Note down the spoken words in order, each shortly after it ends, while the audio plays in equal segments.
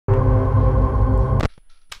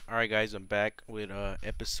Alright guys, I'm back with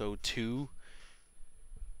episode 2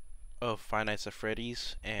 of Five Nights at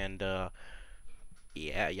Freddy's, and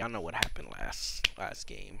yeah, y'all know what happened last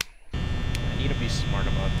game. I need to be smart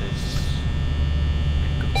about this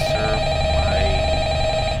and conserve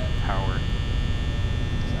my power.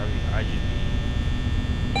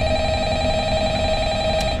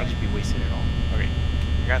 I'll just be wasting it all. Okay,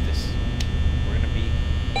 I got this. We're gonna be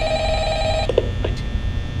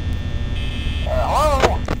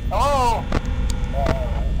hello? Hello?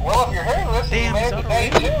 Well, if you're hearing this, damn, you made it to day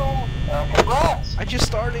 2. Congrats. I just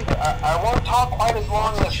started. I won't talk quite as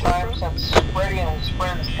long this time since Freddy and his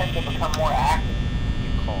friends tend to become more active.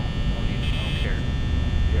 You call. I don't care.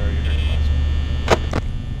 You already heard the last one.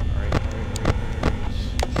 Alright.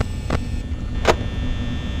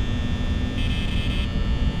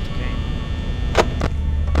 Okay.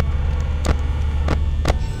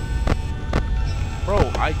 Bro,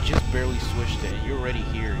 I just barely switched it and you're already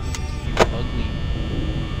here. You ugly,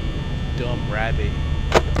 dumb rabbit.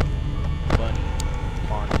 Bunny.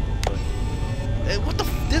 Hey, what the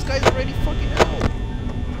f— this guy's already fucking out.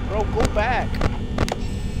 Bro, go back.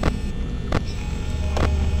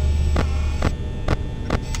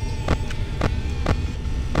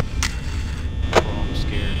 Bro, I'm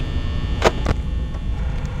scared.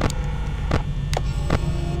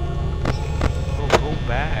 Bro, go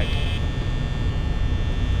back.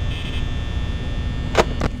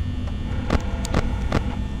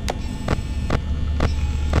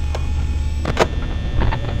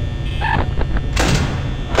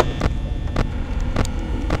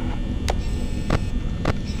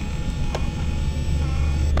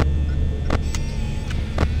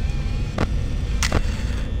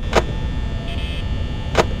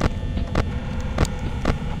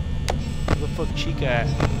 Chica at?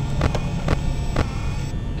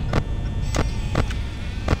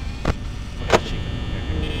 Where's Chica?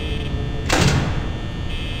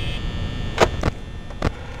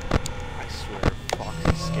 I swear,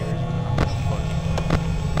 Foxy scares me. I'm gonna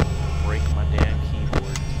fucking break my damn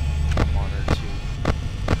keyboard. I'm on her too.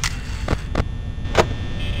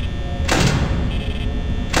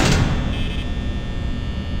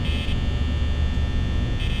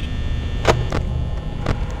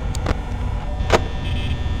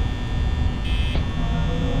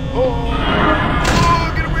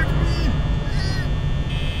 Get away from me!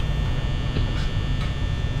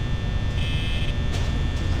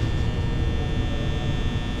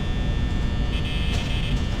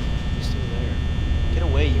 He's still there. Get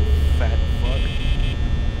away, you fat fuck.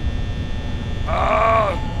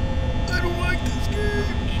 Ah! I don't like this game!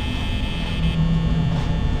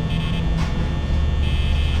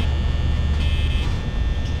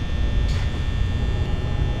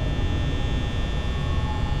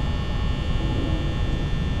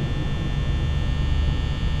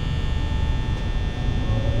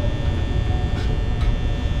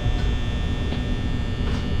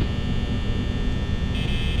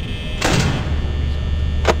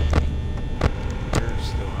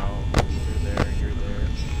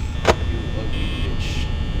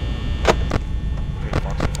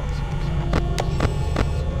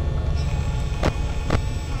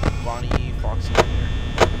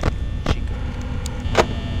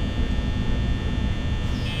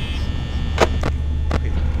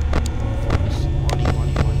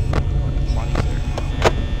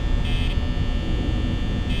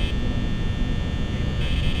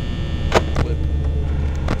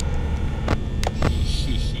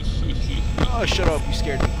 Oh, shut up, you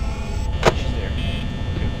scared me. She's there.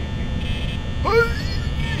 Okay.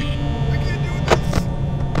 I can't do this.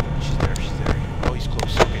 She's there. Oh, he's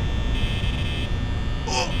close. Okay.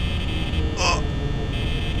 Oh!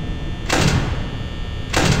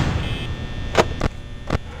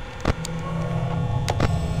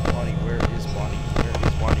 Bonnie, where is Bonnie?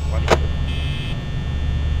 Bonnie.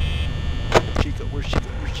 Chica, where's Chica?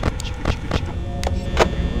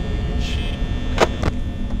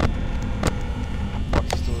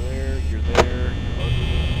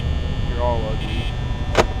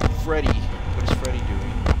 Freddy. What is Freddy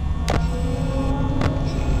doing?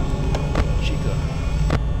 Chica.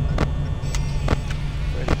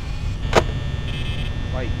 Freddy.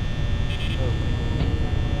 Light. Oh.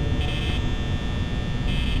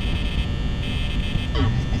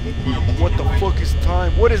 What the fuck is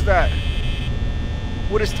time? What is that?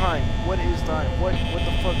 What is time? What is time? What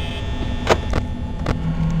the fuck?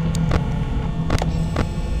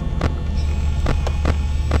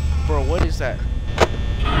 Bro, what is that?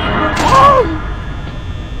 Oh!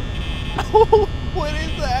 What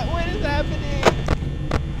is that? What is happening?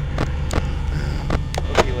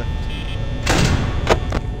 Okay, left.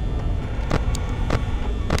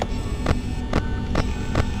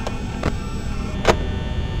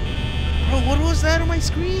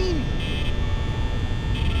 screen.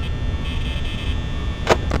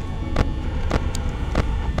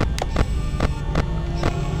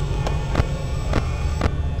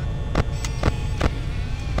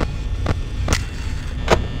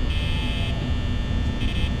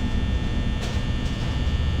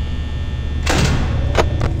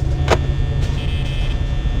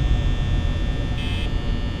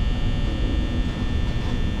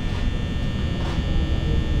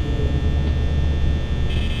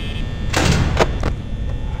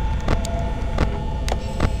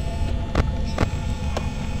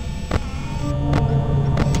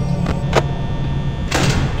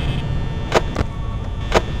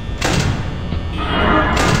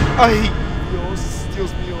 Ay, Dios,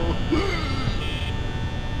 Dios mío.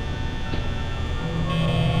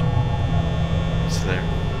 It's there.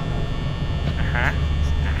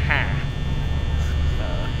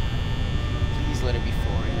 Please let it be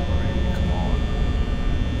flying already. Come on.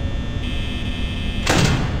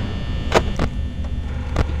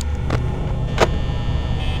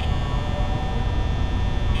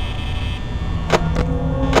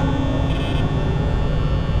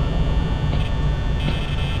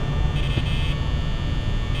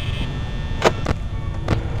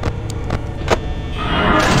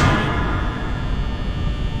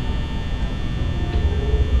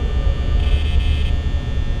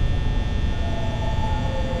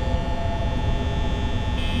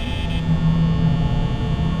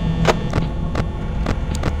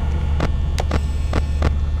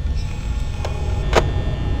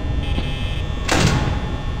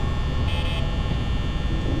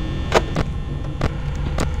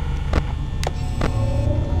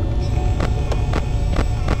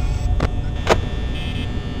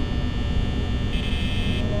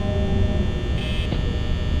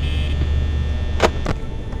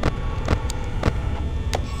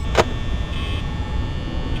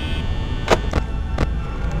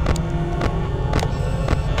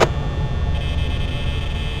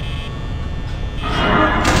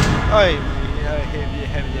 Ay,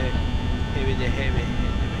 heavy.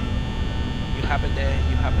 You happen there,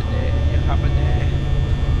 you happen there, you happen there.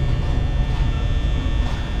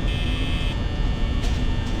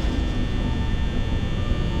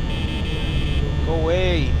 Go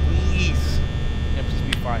away, please. Yeah, please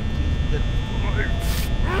be fine, please.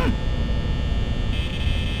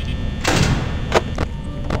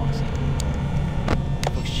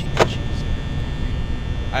 Oh, shit.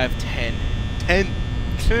 I have 10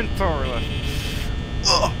 power left.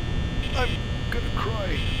 Oh, I'm gonna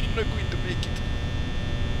cry. I'm not going to make it.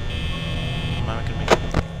 I'm not gonna make it.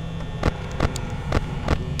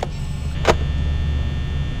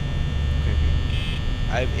 Okay.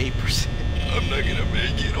 I have 8%. I'm not gonna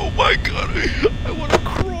make it. Oh my god. I wanna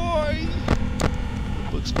cry.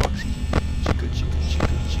 Bugs Foxy. Chica.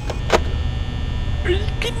 Are you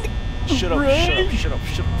kidding? Shut up. I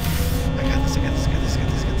got this.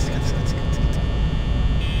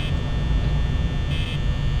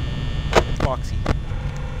 Foxy.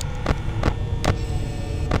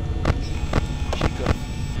 Chica.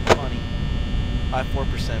 Funny. I have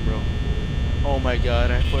 4%, bro. Oh my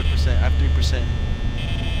god, I have 4%. I have 3%.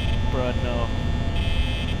 Bruh, no.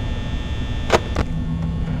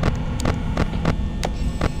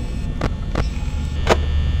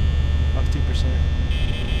 I have 2%.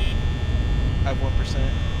 I have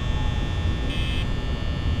 1%.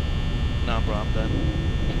 Nah, bro, I'm done.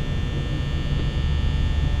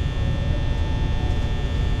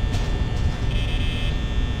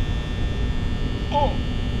 Oh!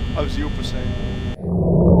 I have 0%.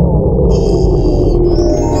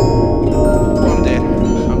 I'm dead.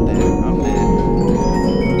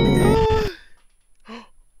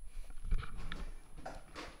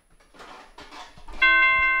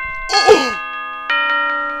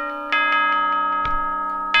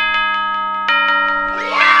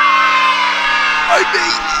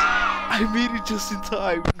 I made it just in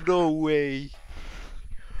time. No way.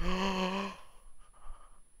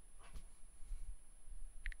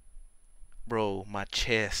 Bro, my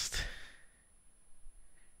chest.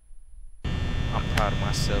 I'm proud of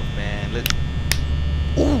myself, man.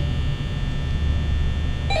 Ooh.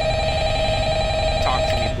 Talk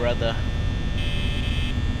to me, brother.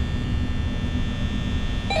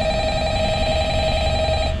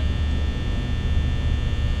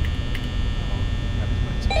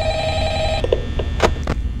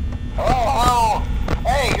 Hello.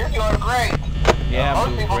 Hey, you're doing great. Yeah,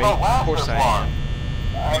 I'm doing great. Of course I am.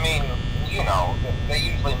 I mean, you know, they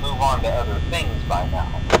usually move on to other things by now.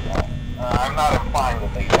 I'm not implying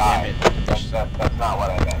that they died. That's not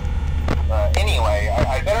what I meant. Anyway,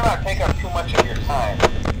 I better not take up too much of your time.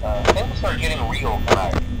 Things start getting real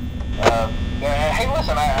tonight. Hey,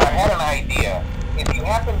 listen, I had an idea. If you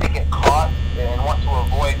happen to get caught and want to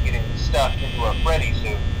avoid getting stuffed into a Freddy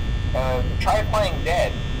suit, try playing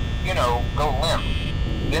dead. You know, go limp.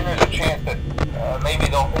 Then there's a chance that maybe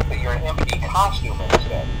they'll think that you're an empty costume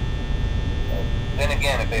instead. Then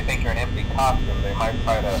again, if they think you're an empty costume, they might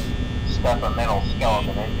try to stuff a mental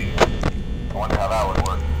skeleton into you. I wonder how that would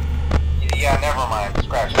work. Yeah, never mind.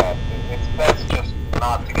 Scratch that. It's best just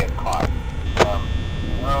not to get caught.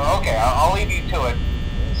 Okay, I'll leave you to it.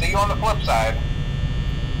 See you on the flip side.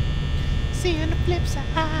 See you on the flip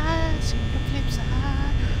side. See you on the flip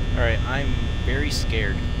side. Alright, I'm very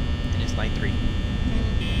scared. And it's night 3.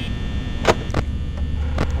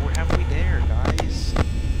 We're halfway there, guys.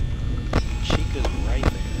 Chica's right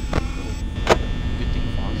there. Good thing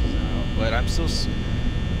Fox is out. But I'm still...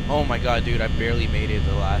 Oh my god, dude, I barely made it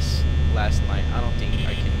the last night. I don't think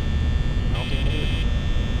I can... I don't think I'll do it.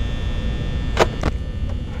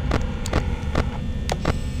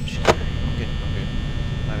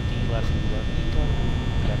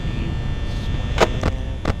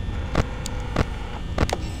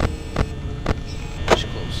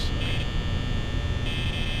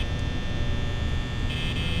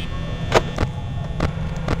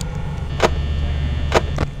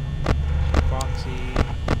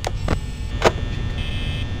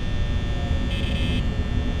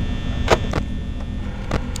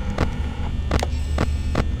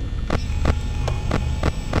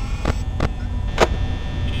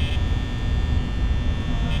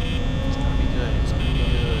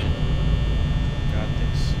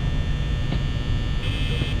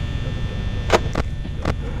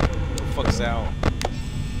 Out.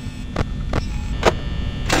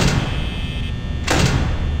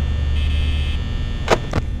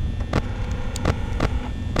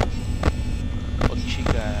 Fuck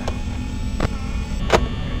Chica.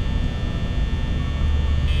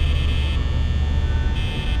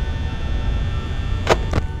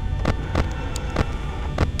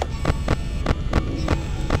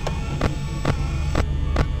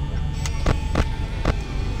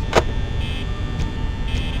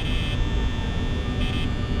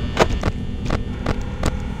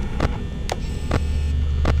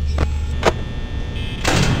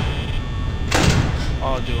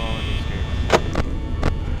 I'll do all of these games.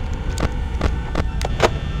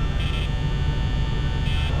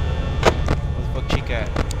 Where the fuck Chica at?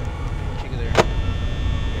 Chica there.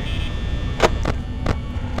 Okay.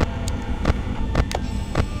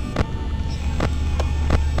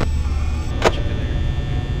 Chica there.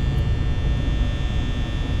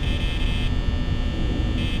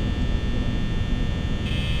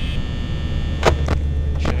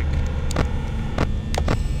 Check.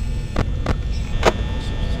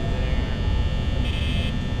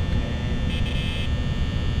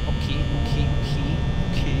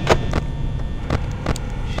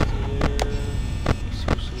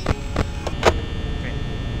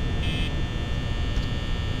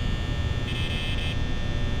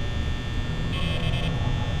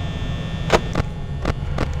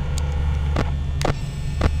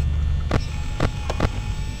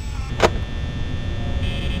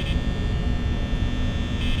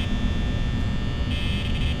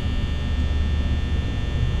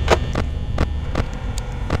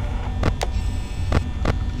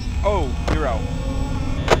 Oh, you're out.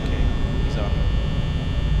 Okay, he's out.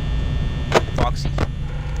 Foxy.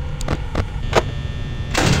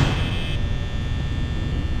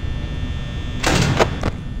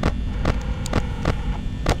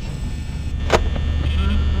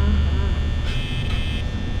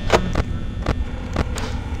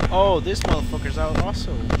 Oh, this motherfucker's out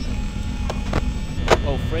also.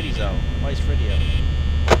 Oh, Freddy's out. Why is Freddy out?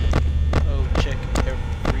 Oh, check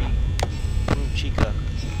every room. Chica.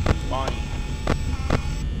 Bonnie.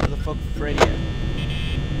 Where the fuck Freddy at?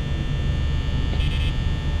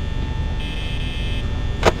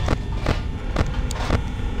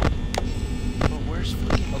 Oh, where's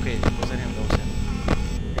fucking... Okay, was that him? That was him.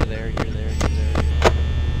 You're there, you're there, you're there, you're there.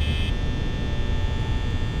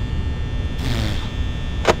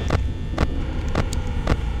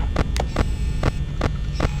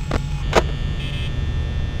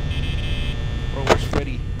 Bro, where's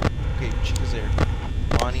Freddy? Okay, Chica's there.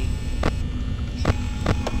 Bonnie.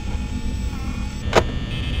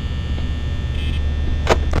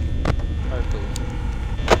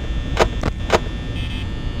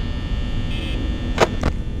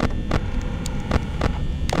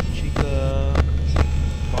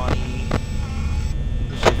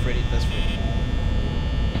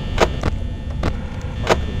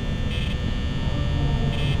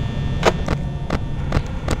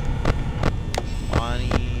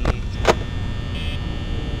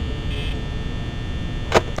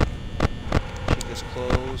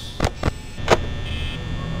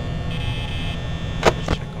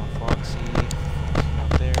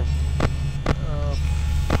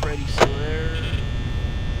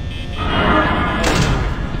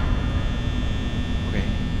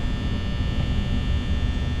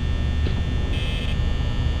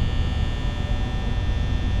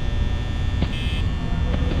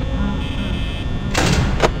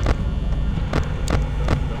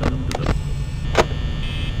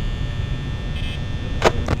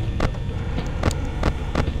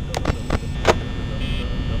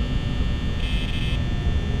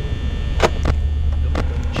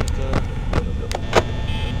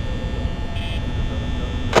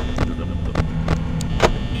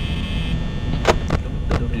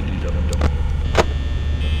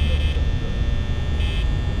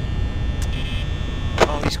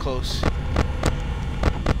 close.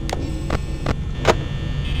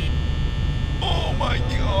 Oh my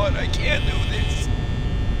god, I can't do this.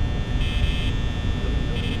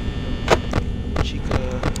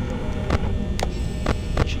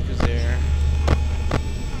 Chica's there.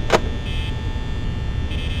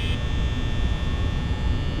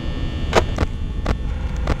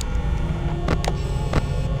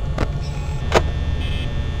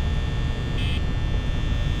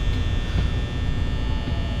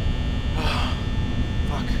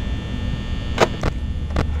 Fuck.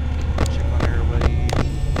 Check on everybody.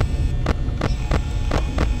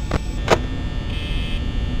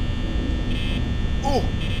 Oh!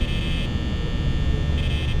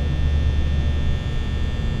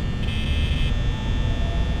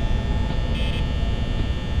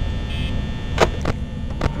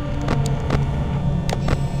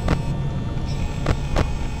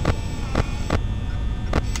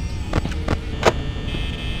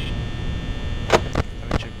 Let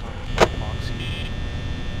me check on Foxy.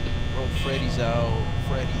 Oh, Freddy's out.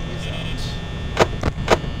 Freddy is out.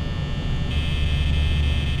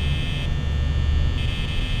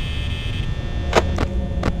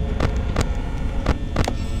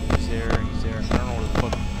 He's there. He's there. I don't know where the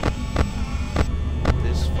fuck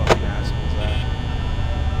this fucking asshole's at.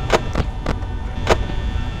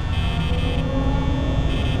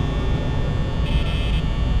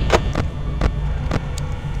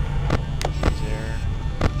 He's there.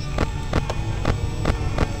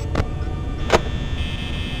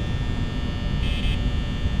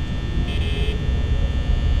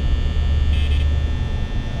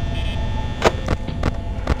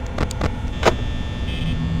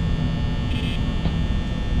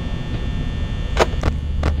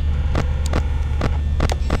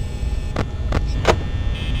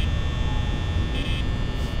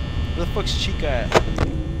 Where the fuck's Chica at?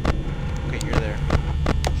 Okay, you're there.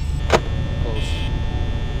 Close.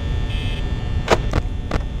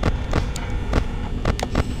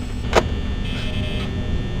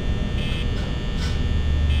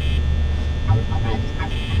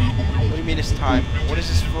 What do you mean it's time? What is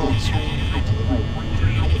this phone screen?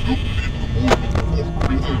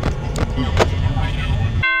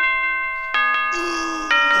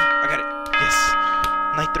 I got it. Yes.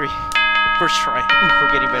 Night 3. First try. Ooh,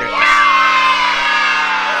 we're getting better at this.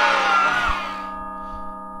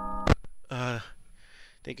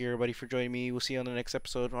 Thank you everybody for joining me. We'll see you on the next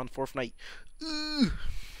episode on 4th night.